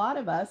 So a lot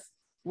of us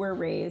were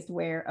raised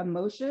where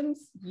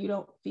emotions, you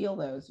don't feel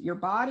those. Your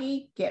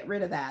body, get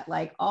rid of that.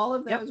 Like all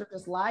of those are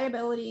just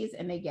liabilities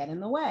and they get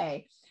in the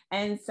way.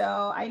 And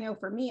so I know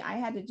for me, I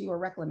had to do a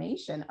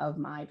reclamation of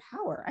my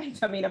power.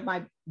 I mean, of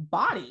my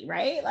body,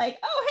 right? Like,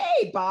 oh,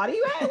 hey, body,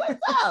 hey,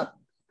 what's up?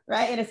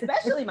 Right. And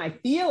especially my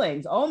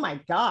feelings. Oh my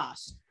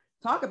gosh.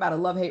 Talk about a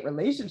love-hate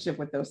relationship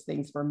with those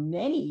things for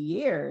many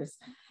years,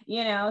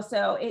 you know?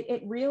 So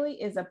it really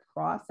is a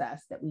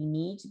process that we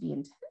need to be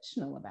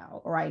intentional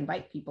about, or I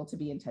invite people to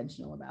be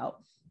intentional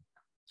about,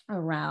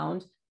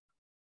 around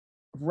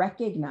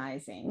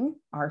recognizing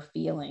our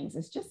feelings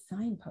as just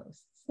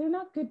signposts. They're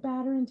not good,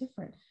 bad, or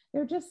indifferent.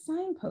 They're just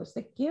signposts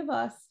that give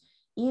us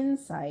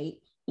insight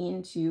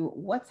into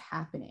what's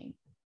happening,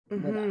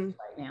 with us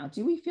right now?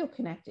 Do we feel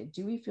connected?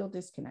 Do we feel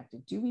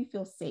disconnected? Do we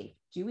feel safe?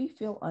 Do we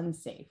feel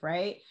unsafe,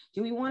 right?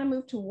 Do we want to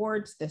move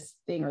towards this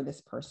thing or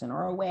this person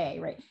or away,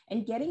 right?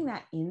 And getting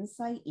that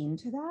insight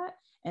into that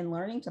and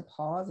learning to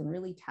pause and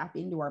really tap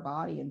into our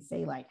body and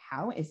say, like,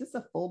 how is this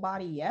a full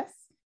body yes?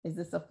 Is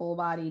this a full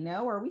body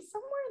no? Or are we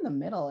somewhere in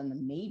the middle in the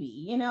maybe,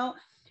 you know?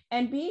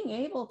 And being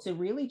able to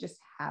really just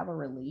have a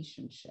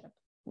relationship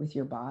with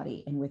your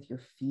body and with your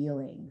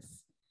feelings.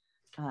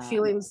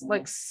 Feelings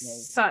like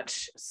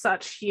such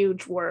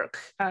huge work,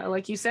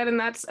 like you said, and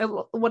that's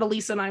what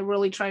Elisa and I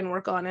really try and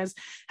work on, is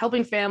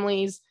helping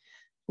families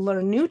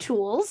learn new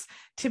tools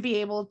to be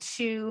able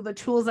to, the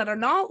tools that are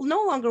no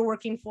longer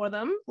working for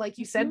them, like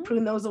you said,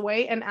 prune those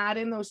away and add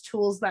in those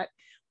tools that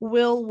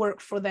will work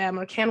for them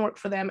or can work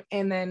for them,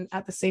 and then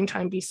at the same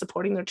time be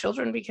supporting their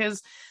children,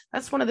 because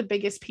that's one of the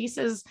biggest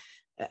pieces.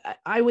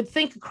 I would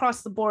think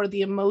across the board,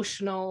 the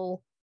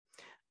emotional,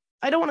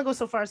 I don't want to go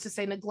so far as to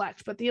say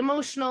neglect, but the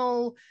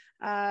emotional,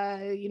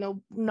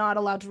 not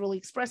allowed to really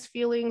express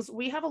feelings.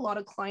 We have a lot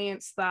of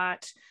clients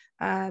that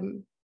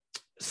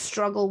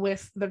struggle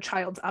with their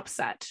child's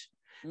upset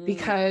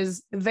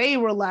because they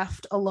were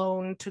left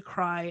alone to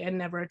cry and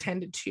never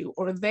attended to,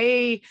 or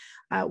they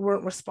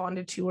weren't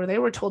responded to, or they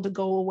were told to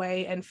go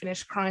away and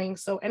finish crying.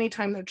 So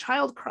anytime their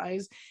child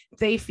cries,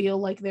 they feel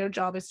like their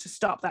job is to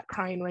stop that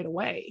crying right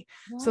away.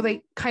 Yeah. So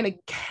they kind of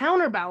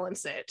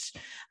counterbalance it,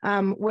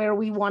 where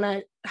we want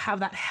to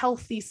have that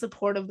healthy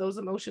support of those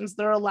emotions.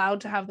 They're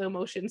allowed to have the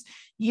emotions.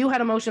 You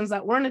had emotions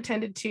that weren't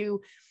attended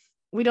to.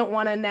 We don't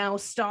want to now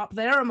stop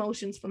their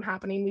emotions from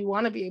happening. We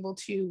want to be able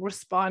to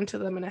respond to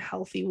them in a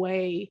healthy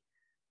way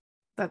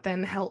that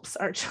then helps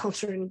our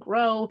children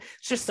grow.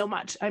 It's just so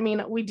much. I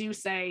mean, we do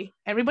say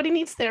everybody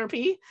needs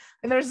therapy,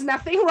 and there's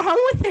nothing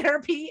wrong with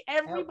therapy.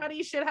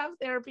 Everybody should have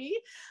therapy.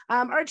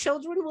 Our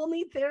children will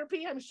need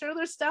therapy. I'm sure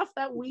there's stuff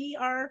that we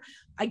are,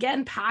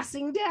 again,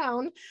 passing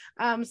down.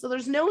 So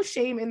there's no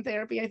shame in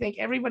therapy. I think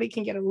everybody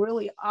can get a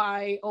really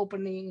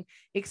eye-opening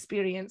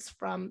experience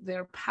from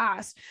their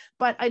past.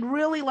 But I'd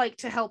really like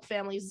to help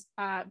families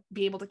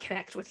be able to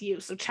connect with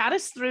you. So chat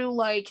us through,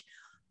 like,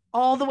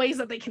 all the ways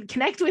that they can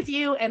connect with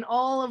you and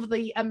all of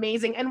the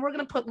amazing, and we're going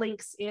to put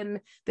links in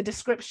the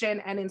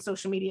description and in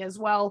social media as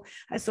well.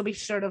 So be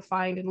sure to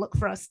find and look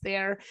for us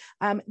there.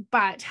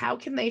 But how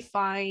can they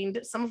find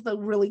some of the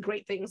really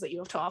great things that you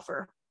have to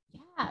offer?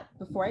 Yeah.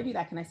 Before I do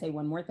that, can I say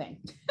one more thing?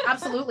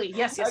 Absolutely.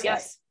 Yes.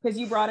 Yes. Because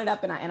you brought it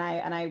up, and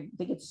I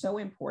think it's so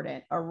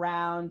important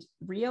around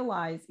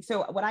realize.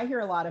 So what I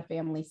hear a lot of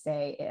families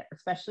say,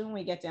 especially when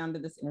we get down to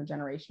this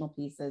intergenerational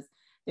pieces,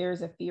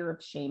 there's a fear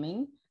of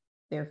shaming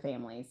their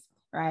families,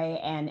 right?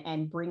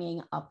 And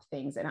bringing up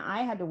things. And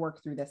I had to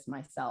work through this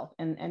myself.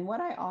 And what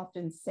I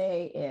often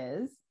say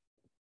is,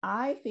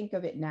 I think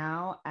of it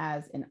now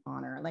as an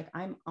honor. Like,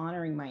 I'm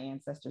honoring my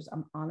ancestors.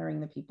 I'm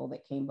honoring the people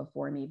that came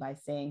before me by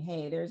saying,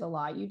 hey, there's a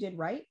lot you did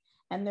right.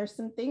 And there's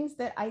some things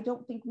that I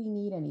don't think we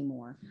need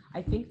anymore.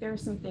 I think there are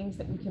some things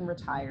that we can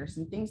retire,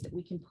 some things that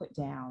we can put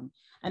down.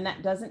 And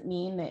that doesn't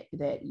mean that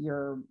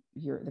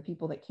the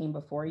people that came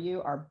before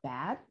you are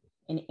bad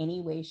in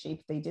any way,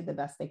 shape. They did the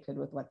best they could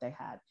with what they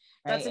had.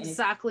 Right? That's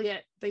exactly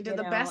it. They did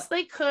the best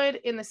they could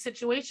in the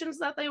situations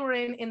that they were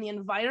in the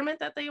environment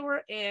that they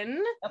were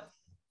in.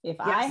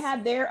 If I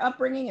had their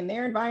upbringing and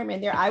their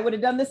environment there, I would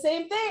have done the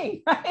same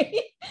thing,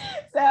 right?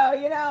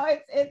 So,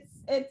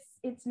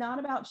 it's not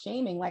about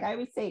shaming. Like I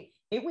always say,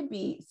 it would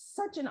be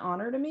such an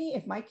honor to me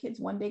if my kids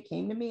one day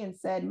came to me and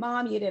said,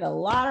 Mom, you did a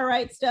lot of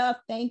right stuff.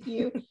 Thank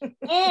you.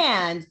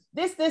 And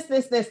this,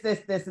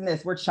 and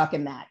this, we're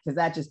chucking that because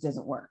that just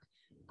doesn't work.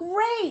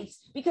 Great,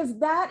 because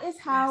that is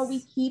how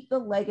we keep the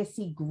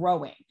legacy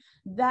growing.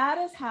 That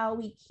is how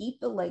we keep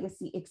the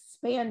legacy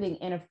expanding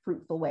in a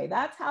fruitful way.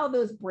 That's how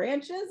those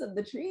branches of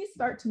the tree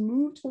start to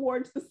move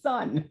towards the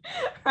sun,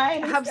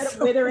 right? Instead of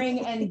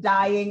withering and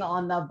dying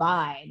on the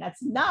vine.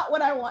 That's not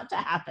what I want to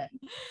happen,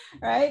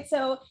 right?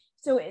 So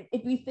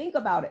if we think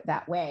about it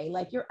that way,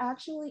 like, you're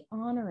actually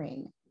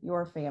honoring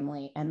your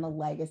family and the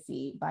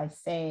legacy by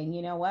saying,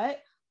 you know what?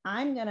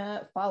 I'm going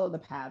to follow the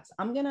paths.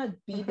 I'm going to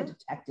be the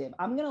detective.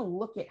 I'm going to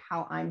look at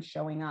how I'm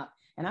showing up,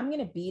 and I'm going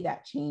to be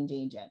that change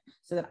agent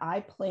so that I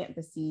plant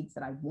the seeds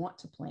that I want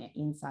to plant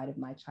inside of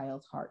my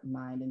child's heart,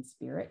 mind, and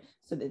spirit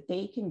so that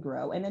they can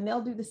grow, and then they'll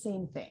do the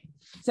same thing.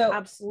 So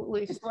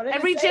absolutely.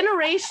 Every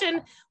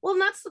generation, well,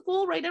 and that's the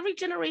goal, right? Every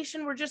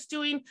generation, we're just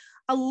doing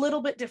a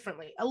little bit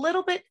differently, a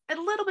little bit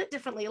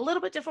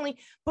differently,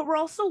 but we're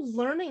also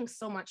learning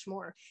so much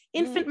more.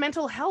 Infant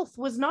mental health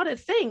was not a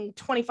thing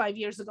 25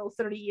 years ago,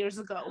 30 years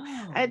ago.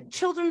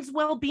 Children's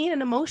well-being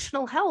and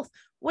emotional health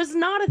was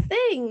not a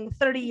thing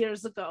 30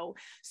 years ago.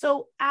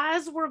 So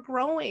as we're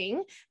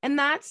growing, and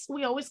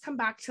we always come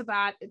back to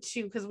that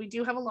too, because we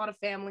do have a lot of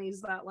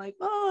families that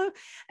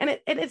and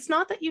it's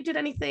not that you did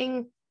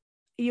anything,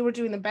 you were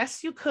doing the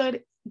best you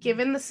could,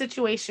 given the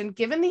situation,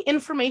 given the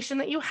information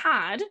that you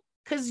had,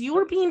 because you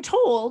were being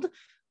told,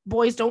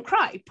 boys don't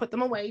cry, put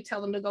them away,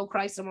 tell them to go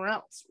cry somewhere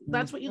else.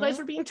 That's what you guys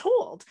were being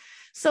told.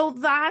 So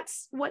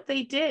that's what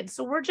they did.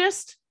 So we're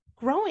just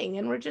growing,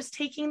 and we're just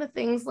taking the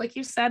things, like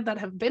you said, that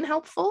have been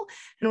helpful,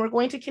 and we're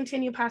going to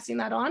continue passing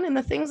that on. And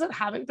the things that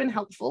haven't been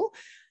helpful,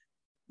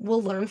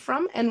 we'll learn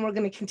from, and we're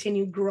going to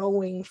continue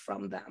growing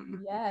from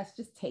them. Yes,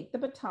 just take the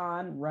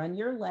baton, run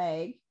your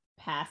leg,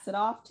 pass it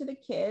off to the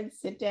kids,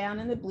 sit down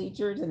in the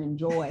bleachers and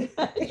enjoy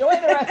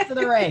the rest of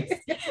the race.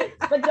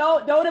 But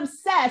don't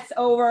obsess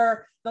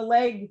over the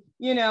leg,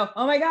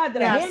 oh my God,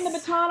 did I hand the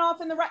baton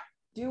off in the right?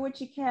 Do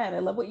what you can. I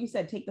love what you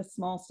said. Take the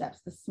small steps,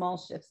 the small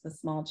shifts, the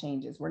small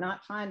changes. We're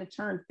not trying to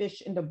turn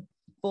fish into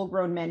full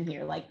grown men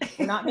here. Like,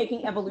 we're not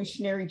making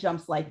evolutionary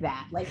jumps like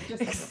that. Like,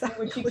 just do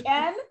what you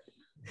can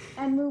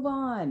and move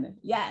on.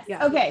 Yes.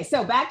 Yeah. Okay.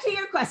 So back to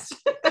your question.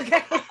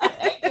 Okay.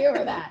 Thank you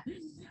for that.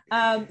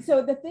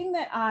 So the thing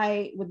that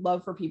I would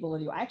love for people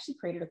to do, I actually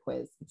created a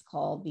quiz. It's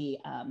called the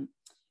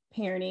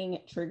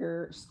Parenting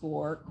Trigger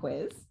Score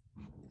Quiz.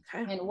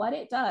 Okay. And what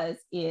it does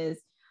is,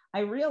 I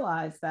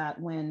realize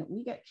that when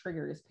we get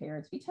triggered as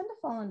parents, we tend to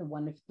fall into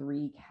one of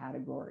three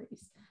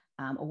categories: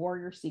 a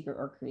warrior, seeker,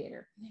 or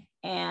creator.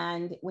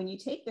 And when you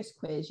take this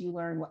quiz, you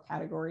learn what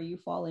category you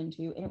fall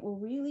into, and it will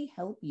really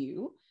help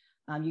you.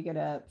 You get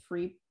a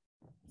free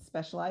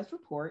specialized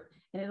report,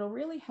 and it'll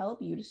really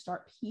help you to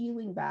start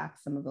peeling back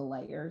some of the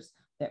layers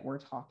that we're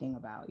talking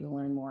about. You'll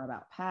learn more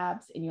about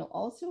PABS, and you'll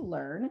also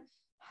learn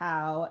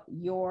how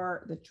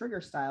the trigger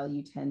style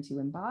you tend to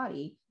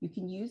embody. You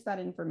can use that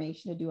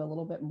information to do a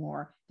little bit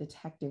more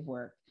detective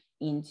work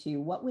into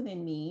what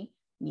within me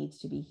needs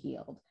to be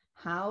healed.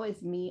 How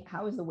is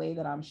the way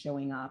that I'm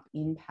showing up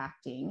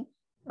impacting,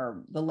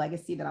 or the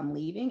legacy that I'm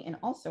leaving? And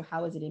also,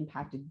 how is it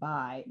impacted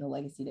by the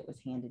legacy that was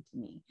handed to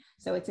me?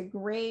 So it's a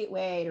great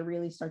way to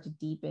really start to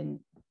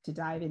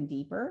dive in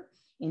deeper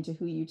into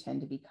who you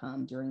tend to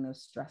become during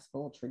those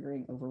stressful,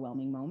 triggering,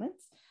 overwhelming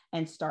moments,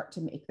 and start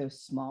to make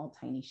those small,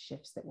 tiny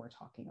shifts that we're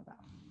talking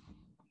about.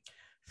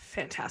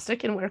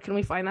 Fantastic. And where can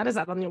we find that? Is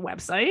that on your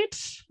website?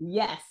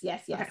 Yes.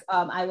 Okay.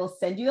 I will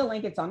send you the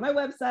link. It's on my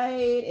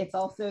website. It's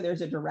also,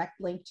 there's a direct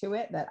link to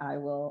it that I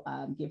will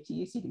give to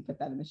you, so you can put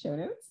that in the show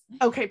notes.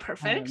 Okay,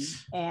 perfect.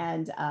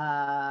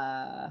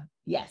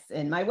 Yes,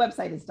 and my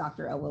website is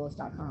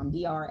drlwillis.com.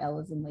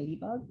 DRL as in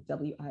ladybug,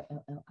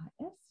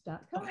 WILLIS.com.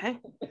 Okay,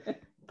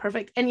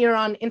 perfect. And you're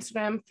on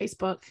Instagram,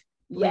 Facebook,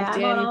 yeah,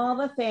 LinkedIn, I'm on all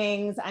the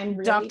things. I'm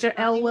really Dr.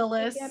 L.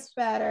 Willis. Get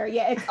better.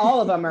 Yeah, it's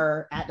all of them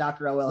are at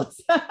Dr. L.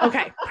 Willis.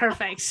 Okay,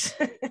 perfect.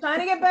 Trying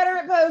to get better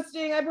at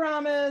posting, I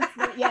promise.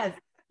 But yes,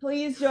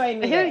 please join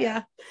me. I hear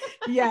ya.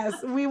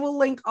 Yes, we will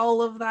link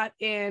all of that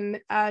in.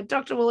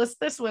 Dr. Willis,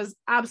 this was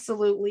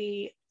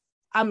absolutely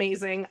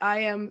amazing.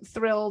 I am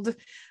thrilled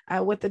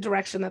with the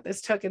direction that this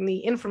took and the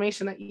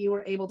information that you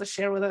were able to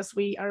share with us.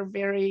 We are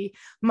very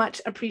much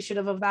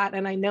appreciative of that,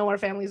 and I know our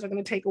families are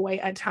going to take away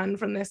a ton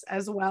from this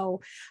as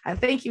well.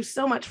 Thank you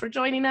so much for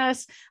joining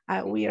us.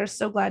 We are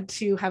so glad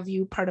to have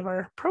you part of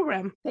our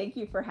program. Thank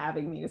you for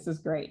having me. This was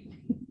great.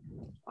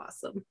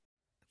 Awesome.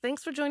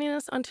 Thanks for joining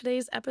us on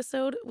today's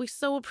episode. We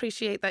so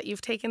appreciate that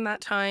you've taken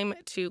that time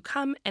to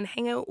come and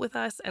hang out with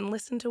us and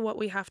listen to what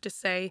we have to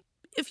say.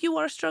 If you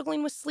are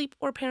struggling with sleep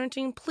or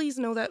parenting, please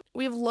know that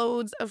we have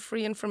loads of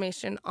free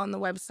information on the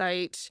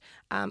website,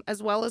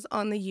 as well as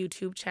on the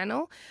YouTube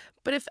channel.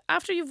 But if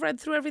after you've read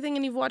through everything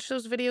and you've watched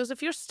those videos,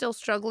 if you're still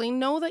struggling,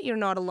 know that you're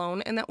not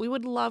alone and that we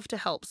would love to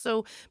help.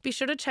 So be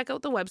sure to check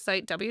out the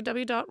website,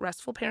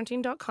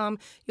 www.restfulparenting.com.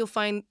 You'll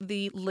find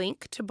the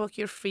link to book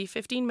your free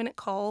 15-minute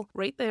call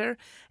right there.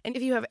 And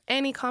if you have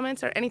any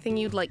comments or anything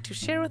you'd like to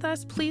share with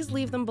us, please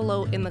leave them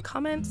below in the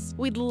comments.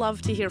 We'd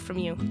love to hear from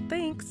you.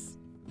 Thanks.